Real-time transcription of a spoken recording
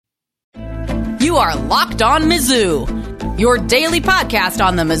You are Locked On Mizzou, your daily podcast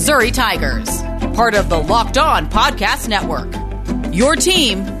on the Missouri Tigers. Part of the Locked On Podcast Network. Your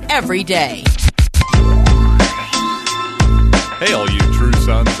team every day. Hey, all you true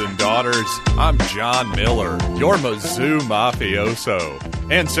sons and daughters. I'm John Miller, your Mizzou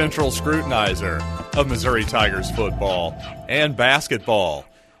mafioso and central scrutinizer of Missouri Tigers football and basketball.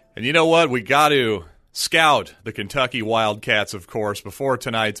 And you know what? We got to scout the Kentucky Wildcats, of course, before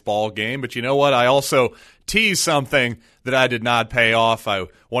tonight's ball game. But you know what? I also teased something that I did not pay off. I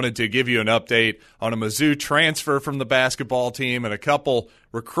wanted to give you an update on a Mizzou transfer from the basketball team and a couple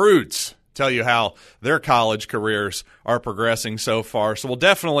recruits. Tell you how their college careers are progressing so far. So we'll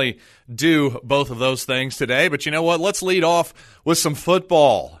definitely do both of those things today. But you know what? Let's lead off with some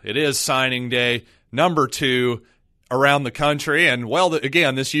football. It is signing day number 2 around the country. And, well,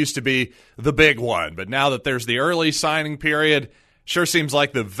 again, this used to be the big one. But now that there's the early signing period, sure seems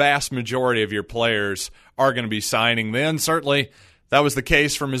like the vast majority of your players are going to be signing then. Certainly that was the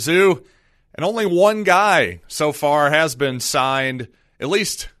case for Mizzou. And only one guy so far has been signed, at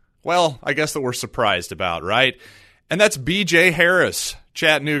least, well, I guess that we're surprised about, right? And that's B.J. Harris,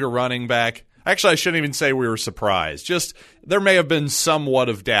 Chattanooga running back. Actually, I shouldn't even say we were surprised. Just there may have been somewhat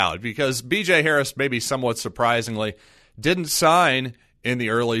of doubt because B.J. Harris, maybe somewhat surprisingly, didn't sign in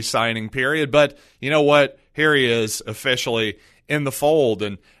the early signing period. But you know what? Here he is officially in the fold.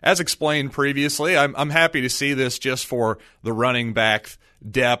 And as explained previously, I'm happy to see this just for the running back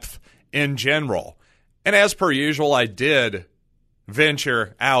depth in general. And as per usual, I did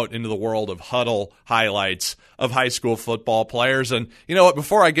venture out into the world of huddle highlights of high school football players. And you know what?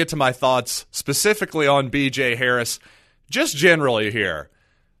 Before I get to my thoughts specifically on B.J. Harris, just generally here,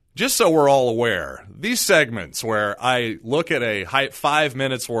 just so we're all aware, these segments where I look at 5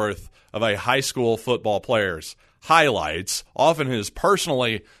 minutes worth of a high school football player's highlights, often his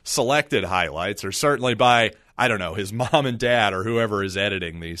personally selected highlights, or certainly by, I don't know, his mom and dad or whoever is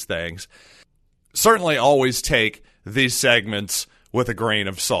editing these things, certainly always take these segments with a grain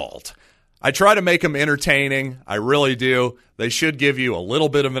of salt. I try to make them entertaining. I really do. They should give you a little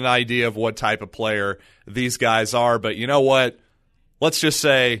bit of an idea of what type of player these guys are. But you know what? Let's just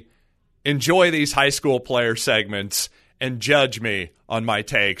say enjoy these high school player segments and judge me on my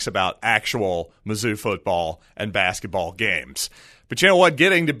takes about actual Mizzou football and basketball games. But you know what?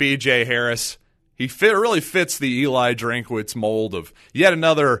 Getting to B.J. Harris, he really fits the Eli Drinkwitz mold of yet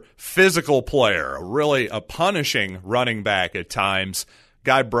another physical player, really a punishing running back at times.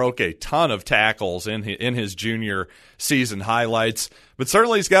 Guy broke a ton of tackles in his junior season highlights, but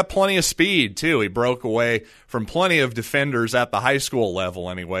certainly he's got plenty of speed, too. He broke away from plenty of defenders at the high school level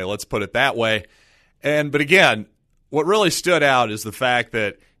anyway, let's put it that way. But again, what really stood out is the fact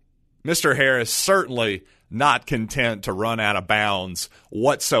that Mr. Harris certainly not content to run out of bounds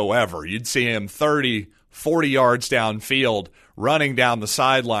whatsoever. You'd see him 30, 40 yards downfield, running down the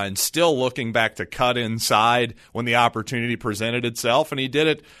sideline, still looking back to cut inside when the opportunity presented itself, and he did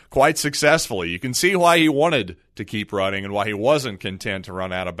it quite successfully. You can see why he wanted to keep running and why he wasn't content to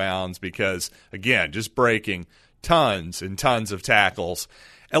run out of bounds because, again, just breaking tons and tons of tackles,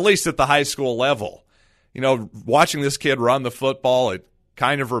 at least at the high school level. You know, watching this kid run the football, it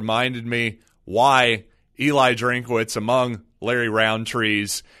kind of reminded me why Eli Drinkwitz, among Larry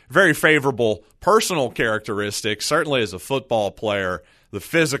Roundtree's very favorable personal characteristics, certainly as a football player, the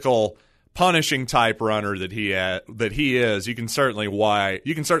physical, punishing type runner that he is, you can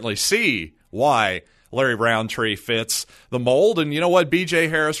certainly see why Larry Roundtree fits the mold. And you know what? B.J.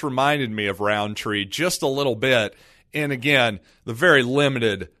 Harris reminded me of Roundtree just a little bit in, again, the very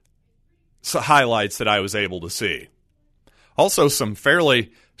limited highlights that I was able to see. Also, some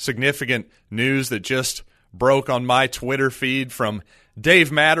fairly significant news that just broke on my Twitter feed from Dave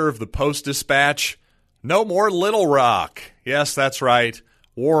Matter of the Post-Dispatch. No more Little Rock. Yes, that's right.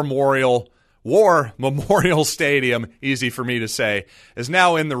 War Memorial Stadium, easy for me to say, is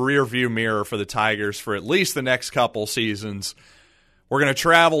now in the rearview mirror for the Tigers for at least the next couple seasons. We're going to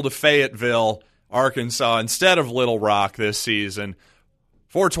travel to Fayetteville, Arkansas, instead of Little Rock this season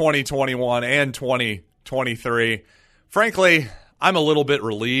for 2021 and 2023. Frankly, I'm a little bit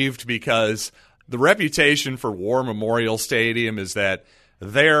relieved because the reputation for War Memorial Stadium is that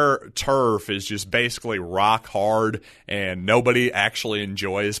their turf is just basically rock hard and nobody actually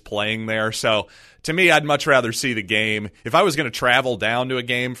enjoys playing there. So to me, I'd much rather see the game. If I was going to travel down to a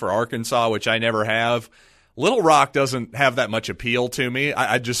game for Arkansas, which I never have, Little Rock doesn't have that much appeal to me.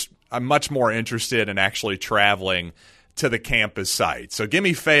 I'm much more interested in actually traveling to the campus site. So give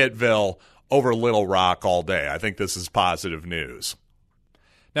me Fayetteville over Little Rock all day. I think this is positive news.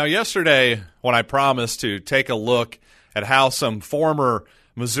 Now, yesterday, when I promised to take a look at how some former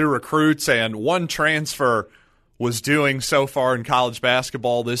Mizzou recruits and one transfer was doing so far in college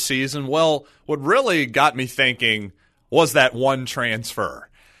basketball this season, well, what really got me thinking was that one transfer.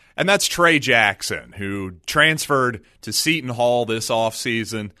 And that's Trey Jackson, who transferred to Seton Hall this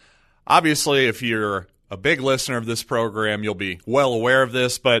offseason. Obviously, if you're a big listener of this program, you'll be well aware of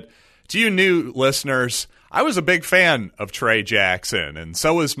this. But to you new listeners, I was a big fan of Trey Jackson, and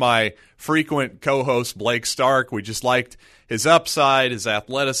so was my frequent co-host Blake Stark. We just liked his upside, his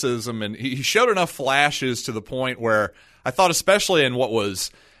athleticism, and he showed enough flashes to the point where I thought, especially in what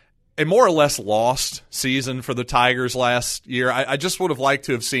was a more or less lost season for the Tigers last year, I just would have liked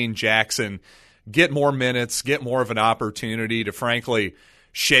to have seen Jackson get more minutes, get more of an opportunity to frankly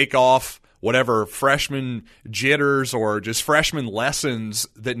shake off whatever freshman jitters or just freshman lessons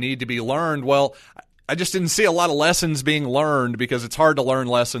that need to be learned. Well, I just didn't see a lot of lessons being learned because it's hard to learn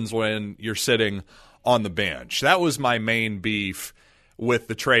lessons when you're sitting on the bench. That was my main beef with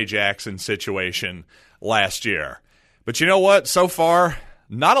the Trey Jackson situation last year. But you know what? So far,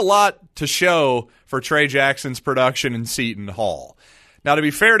 not a lot to show for Trey Jackson's production in Seton Hall. Now, to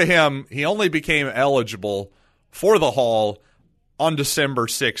be fair to him, he only became eligible for the Hall on December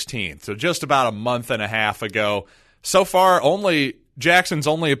 16th, so just about a month and a half ago. So far, Jackson's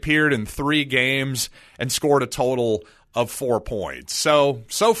only appeared in 3 games and scored a total of 4 points. So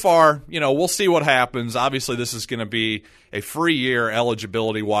far, we'll see what happens. Obviously, this is going to be a free year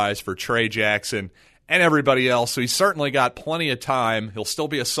eligibility-wise for Trey Jackson and everybody else, so he's certainly got plenty of time. He'll still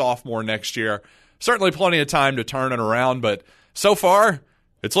be a sophomore next year. Certainly plenty of time to turn it around, but so far,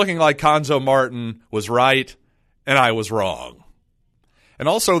 it's looking like Cuonzo Martin was right and I was wrong. And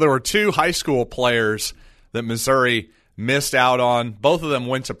also, there were 2 high school players that Missouri missed out on. Both of them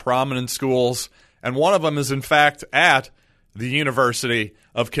went to prominent schools, and one of them is, in fact, at the University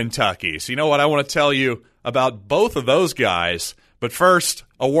of Kentucky. So you know what? I want to tell you about both of those guys, but first,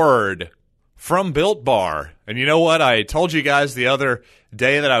 a word from Built Bar. And you know what? I told you guys the other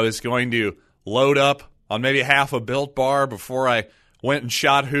day that I was going to load up on maybe half a Built Bar before I went and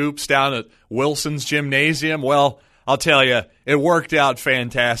shot hoops down at Wilson's Gymnasium. Well, I'll tell you, it worked out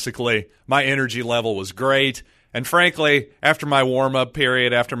fantastically. My energy level was great. And frankly, after my warm-up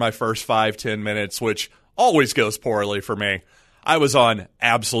period, after my first 5-10 minutes, which always goes poorly for me, I was on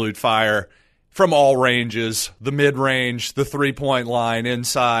absolute fire from all ranges, the mid-range, the three-point line,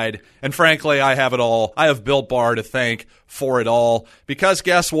 inside. And frankly, I have it all. I have Built Bar to thank for it all. Because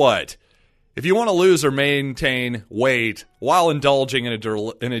guess what? If you want to lose or maintain weight while indulging in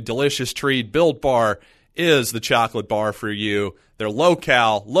a delicious treat, Built Bar is the chocolate bar for you. They're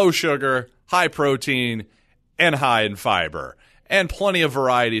low-cal, low-sugar, high-protein, and high in fiber. And plenty of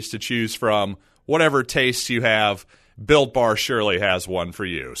varieties to choose from. Whatever tastes you have, Built Bar surely has one for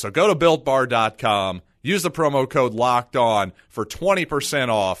you. So go to BuiltBar.com, use the promo code LOCKEDON for 20%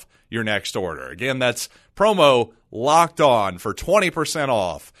 off your next order. Again, that's promo LOCKEDON for 20%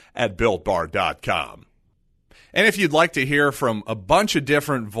 off at BuiltBar.com. And if you'd like to hear from a bunch of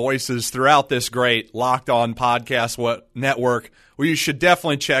different voices throughout this great Locked On Podcast Network, well, you should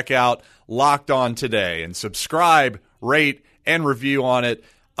definitely check out Locked On Today and subscribe, rate, and review on it.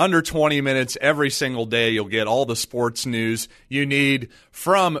 Under 20 minutes every single day, you'll get all the sports news you need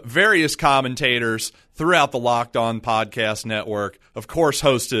from various commentators throughout the Locked On Podcast Network, of course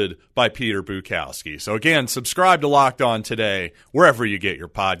hosted by Peter Bukowski. So again, subscribe to Locked On Today, wherever you get your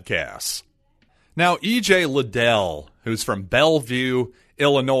podcasts. Now, E.J. Liddell, who's from Bellevue,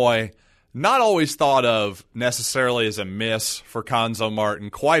 Illinois, not always thought of necessarily as a miss for Cuonzo Martin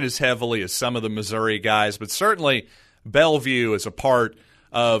quite as heavily as some of the Missouri guys, but certainly Bellevue is a part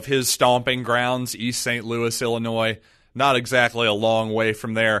of his stomping grounds, East St. Louis, Illinois. Not exactly a long way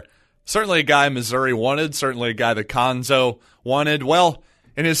from there. Certainly a guy Missouri wanted, certainly a guy that Cuonzo wanted. Well,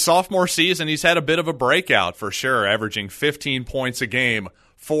 in his sophomore season, he's had a bit of a breakout for sure, averaging 15 points a game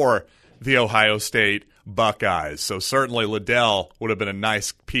for the Ohio State Buckeyes. So certainly Liddell would have been a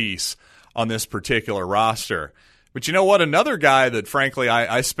nice piece on this particular roster. But you know what? Another guy that, frankly,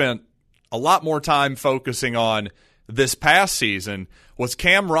 I spent a lot more time focusing on this past season was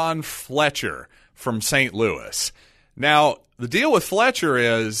Cameron Fletcher from St. Louis. Now, the deal with Fletcher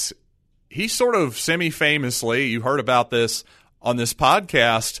is he sort of semi-famously, you heard about this on this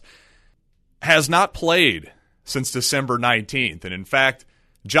podcast, has not played since December 19th. And in fact,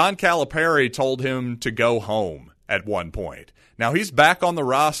 John Calipari told him to go home at one point. Now, he's back on the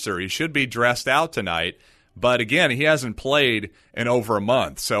roster. He should be dressed out tonight. But again, he hasn't played in over a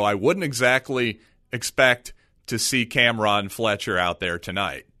month. So I wouldn't exactly expect to see Cameron Fletcher out there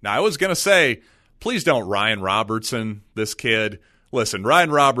tonight. Now, I was going to say, please don't Ryan Robertson this kid. Listen,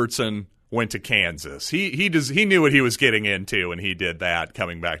 Ryan Robertson went to Kansas. He knew what he was getting into when he did that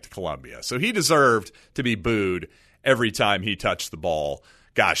coming back to Columbia. So he deserved to be booed every time he touched the ball.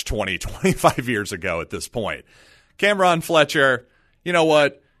 Gosh, 25 years ago at this point. Cameron Fletcher, you know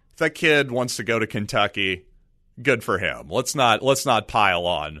what? If that kid wants to go to Kentucky, good for him. Let's not pile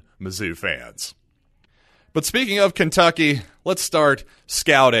on Mizzou fans. But speaking of Kentucky, let's start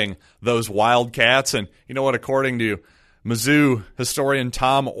scouting those Wildcats. And you know what? According to Mizzou historian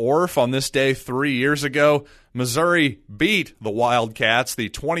Tom Orff, on this day 3 years ago, Missouri beat the Wildcats, the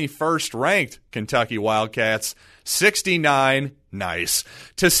 21st ranked Kentucky Wildcats, 69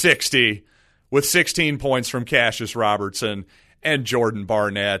 to 60, with 16 points from Cassius Robertson and Jordan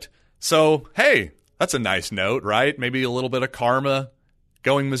Barnett. So, hey, that's a nice note, right? Maybe a little bit of karma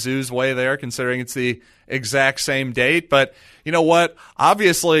going Mizzou's way there, considering it's the exact same date. But you know what?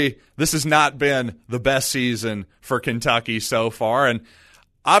 Obviously, this has not been the best season for Kentucky so far. And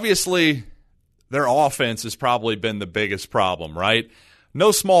obviously, their offense has probably been the biggest problem, right?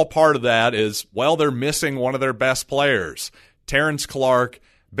 No small part of that is, well, they're missing one of their best players. Terrence Clark,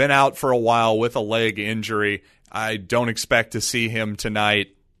 been out for a while with a leg injury. I don't expect to see him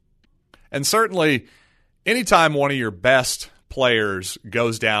tonight. And certainly, anytime one of your best players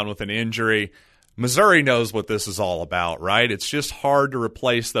goes down with an injury, Missouri knows what this is all about, right? It's just hard to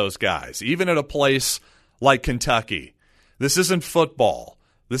replace those guys, even at a place like Kentucky. This isn't football.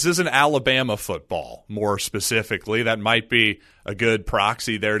 This isn't Alabama football, more specifically. That might be a good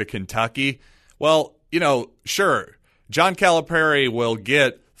proxy there to Kentucky. Well, sure, John Calipari will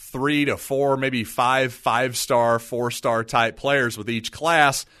get 3 to 4, maybe 5-star, 4-star type players with each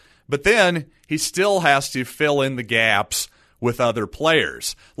class, but then he still has to fill in the gaps with other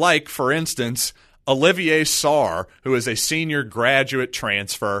players. Like, for instance, Olivier Sarr, who is a senior graduate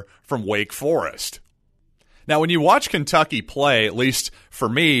transfer from Wake Forest. Now, when you watch Kentucky play, at least for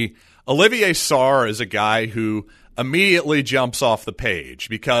me, Olivier Sarr is a guy who immediately jumps off the page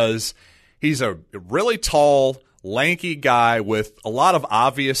because he's a really tall, lanky guy with a lot of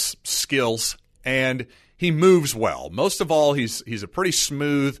obvious skills, and he moves well. Most of all, he's a pretty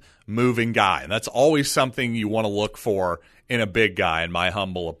smooth moving guy, and that's always something you want to look for in a big guy, in my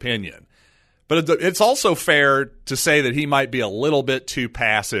humble opinion. But it's also fair to say that he might be a little bit too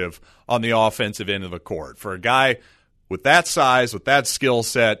passive on the offensive end of the court. For a guy with that size, with that skill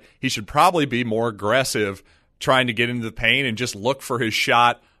set, he should probably be more aggressive trying to get into the paint and just look for his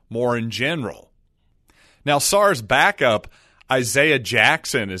shot more in general. Now, Sarr's backup, Isaiah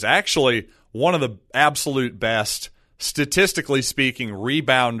Jackson, is actually one of the absolute best, statistically speaking,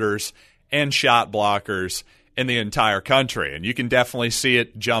 rebounders and shot blockers in the entire country, and you can definitely see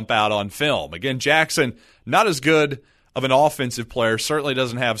it jump out on film. Again, Jackson, not as good of an offensive player, certainly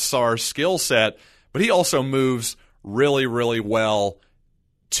doesn't have Sarr's skill set, but he also moves really, really well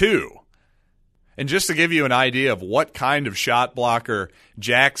too. And just to give you an idea of what kind of shot blocker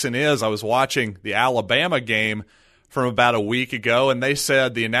Jackson is, I was watching the Alabama game from about a week ago, and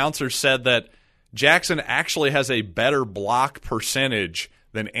the announcer said that Jackson actually has a better block percentage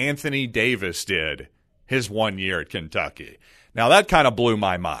than Anthony Davis did his 1 year at Kentucky. Now, that kind of blew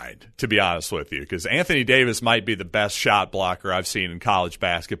my mind, to be honest with you, because Anthony Davis might be the best shot blocker I've seen in college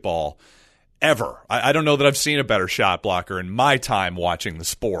basketball ever. I don't know that I've seen a better shot blocker in my time watching the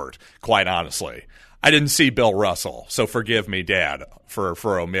sport, quite honestly. I didn't see Bill Russell, so forgive me, Dad,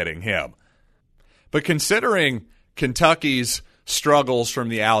 for omitting him. But considering Kentucky's struggles from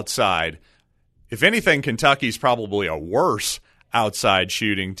the outside, if anything, Kentucky's probably a worse outside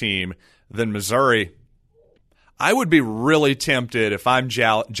shooting team than Missouri. I would be really tempted, if I'm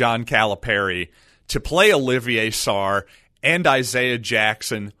John Calipari, to play Olivier Sarr and Isaiah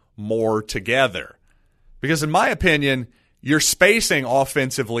Jackson more together. Because in my opinion, your spacing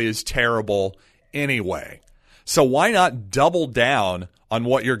offensively is terrible anyway. So why not double down on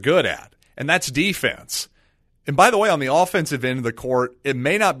what you're good at? And that's defense. And by the way, on the offensive end of the court, it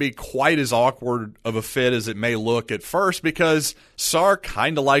may not be quite as awkward of a fit as it may look at first, because Sarr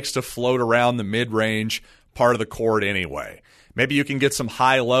kind of likes to float around the mid-range part of the court anyway. Maybe you can get some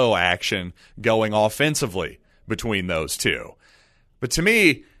high-low action going offensively between those two. But to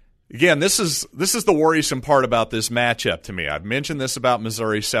me, again, this is the worrisome part about this matchup to me. I've mentioned this about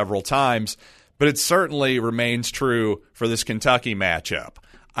Missouri several times, but it certainly remains true for this Kentucky matchup.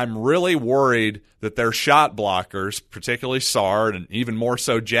 I'm really worried that their shot blockers, particularly Sarr and even more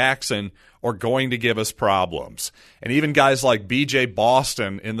so Jackson, are going to give us problems. And even guys like B.J.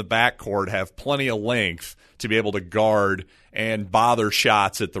 Boston in the backcourt have plenty of length to be able to guard and bother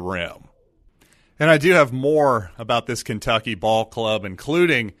shots at the rim. And I do have more about this Kentucky ball club,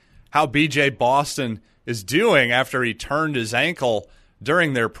 including how B.J. Boston is doing after he turned his ankle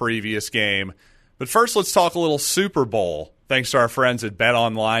during their previous game. But first, let's talk a little Super Bowl. Thanks to our friends at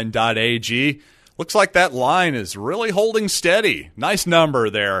betonline.ag. Looks like that line is really holding steady. Nice number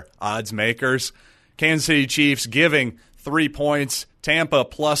there, odds makers. Kansas City Chiefs giving 3 points. Tampa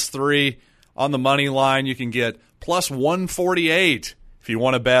 +3 on the money line. You can get +148 if you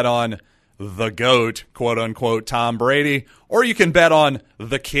want to bet on the GOAT, quote-unquote, Tom Brady. Or you can bet on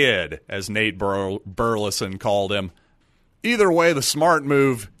the kid, as Nate Burleson called him. Either way, the smart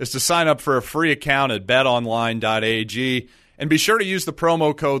move is to sign up for a free account at betonline.ag and be sure to use the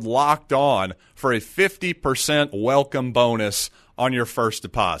promo code LOCKEDON for a 50% welcome bonus on your first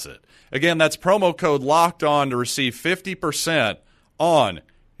deposit. Again, that's promo code LOCKEDON to receive 50% on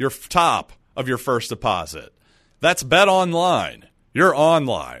your top of your first deposit. That's BetOnline, your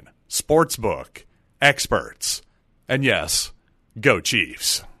online sportsbook experts. And yes, go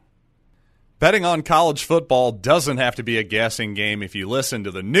Chiefs. Betting on college football doesn't have to be a guessing game if you listen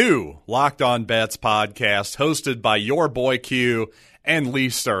to the new Locked On Bets podcast hosted by your boy Q and Lee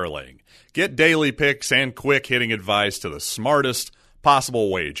Sterling. Get daily picks and quick hitting advice to the smartest possible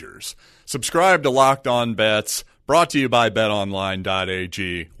wagers. Subscribe to Locked On Bets, brought to you by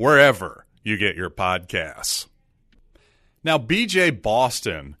betonline.ag, wherever you get your podcasts. Now, BJ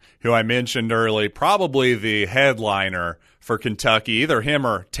Boston, who I mentioned early, probably the headliner for Kentucky, either him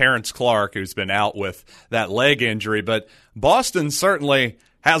or Terrence Clark, who's been out with that leg injury. But Boston certainly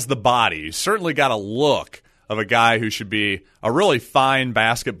has the body. He's certainly got a look of a guy who should be a really fine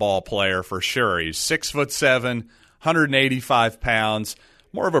basketball player for sure. He's 6'7", 185 pounds,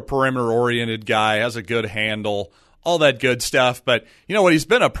 more of a perimeter-oriented guy, has a good handle, all that good stuff. But you know what? He's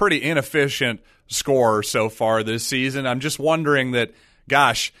been a pretty inefficient scorer so far this season. I'm just wondering that,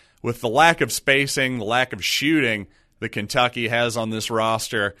 gosh, with the lack of spacing, the lack of shooting that Kentucky has on this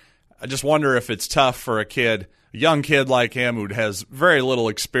roster, I just wonder if it's tough for a young kid like him who has very little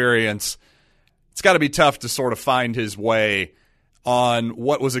experience. It's got to be tough to sort of find his way on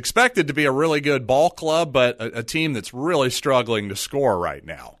what was expected to be a really good ball club, but a team that's really struggling to score right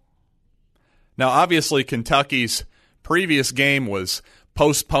now. Now, obviously, Kentucky's previous game was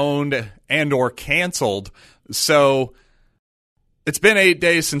postponed and or canceled, so it's been 8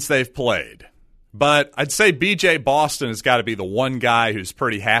 days since they've played. But I'd say BJ Boston has got to be the one guy who's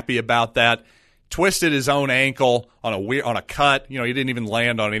pretty happy about that. Twisted his own ankle on a cut. You know, he didn't even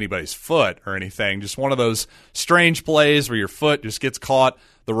land on anybody's foot or anything. Just one of those strange plays where your foot just gets caught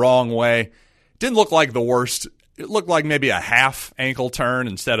the wrong way. Didn't look like the worst. It looked like maybe a half ankle turn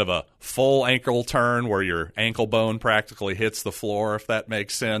instead of a full ankle turn where your ankle bone practically hits the floor, if that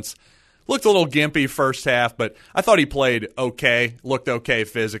makes sense. Looked a little gimpy first half, but I thought he played okay, looked okay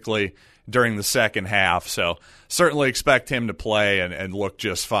physically during the second half, so certainly expect him to play and look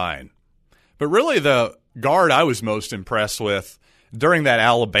just fine. But really the guard I was most impressed with during that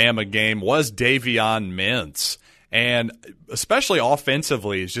Alabama game was Davion Mintz, and especially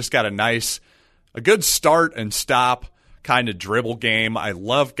offensively, he's just got a good start and stop kind of dribble game. I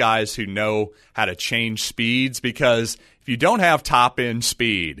love guys who know how to change speeds, because if you don't have top-end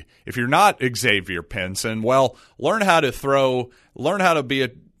speed, if you're not Xavier Pinson, well, learn how to be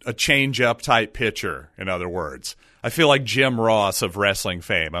a change-up type pitcher, in other words. I feel like Jim Ross of wrestling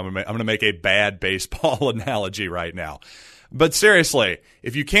fame. I'm going to make a bad baseball analogy right now. But seriously,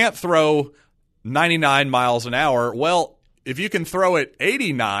 if you can't throw 99 miles an hour, well, if you can throw it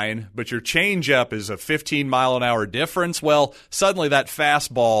 89, but your changeup is a 15-mile-an-hour difference, well, suddenly that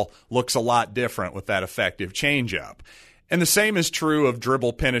fastball looks a lot different with that effective changeup. And the same is true of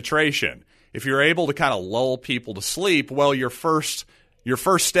dribble penetration. If you're able to kind of lull people to sleep, well, your first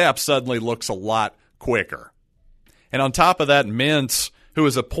step suddenly looks a lot quicker. And on top of that, Mintz, who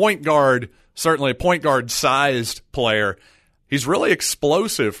is a point guard, certainly a point guard-sized player, he's really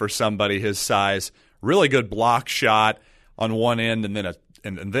explosive for somebody his size. Really good block shot on one end, and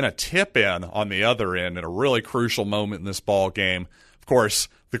then a tip in on the other end at a really crucial moment in this ball game. Of course,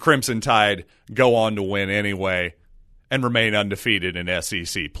 the Crimson Tide go on to win anyway and remain undefeated in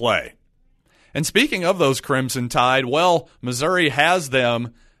SEC play. And speaking of those Crimson Tide, well, Missouri has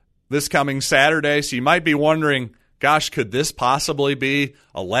them this coming Saturday, so you might be wondering, gosh, could this possibly be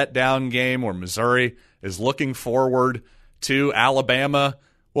a letdown game where Missouri is looking forward to Alabama?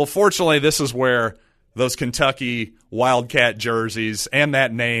 Well, fortunately, this is where those Kentucky Wildcat jerseys and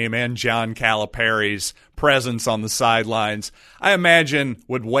that name and John Calipari's presence on the sidelines, I imagine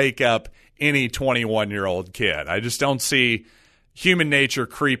would wake up any 21-year-old kid. I just don't see human nature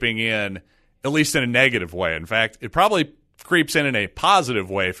creeping in, at least in a negative way. In fact, it probably creeps in a positive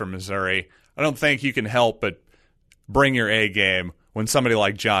way for Missouri. I don't think you can help but bring your A game when somebody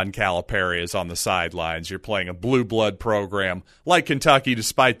like John Calipari is on the sidelines. You're playing a blue blood program like Kentucky,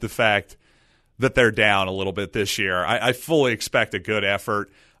 despite the fact that they're down a little bit this year. I fully expect a good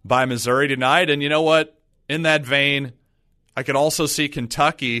effort by Missouri tonight. And you know what? In that vein, I could also see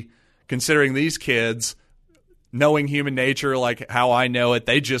Kentucky, considering these kids, knowing human nature like how I know it.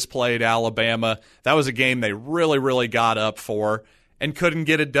 They just played Alabama. That was a game they really, really got up for and couldn't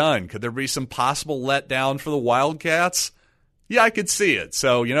get it done. Could there be some possible letdown for the Wildcats? Yeah, I could see it.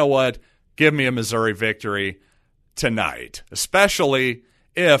 So, you know what? Give me a Missouri victory tonight, especially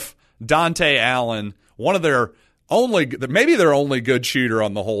if Dante Allen, one of their only, maybe their only good shooter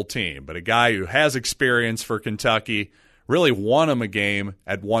on the whole team, but a guy who has experience for Kentucky, really won them a game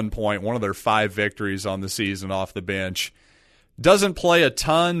at one point, one of their 5 victories on the season off the bench. Doesn't play a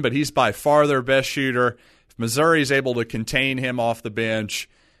ton, but he's by far their best shooter. If Missouri is able to contain him off the bench,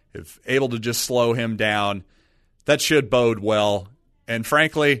 if able to just slow him down, that should bode well. And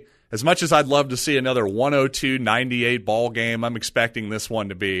frankly, as much as I'd love to see another 102-98 ball game, I'm expecting this one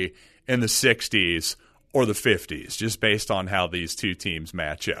to be in the 60s or the 50s, just based on how these two teams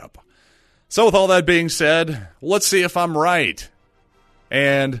match up. So with all that being said, let's see if I'm right.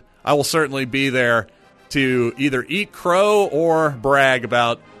 And I will certainly be there to either eat crow or brag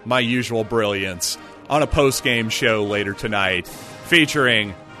about my usual brilliance on a post-game show later tonight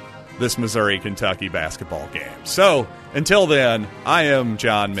featuring this Missouri-Kentucky basketball game. So until then, I am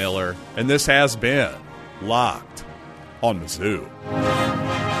John Miller, and this has been Locked on Mizzou.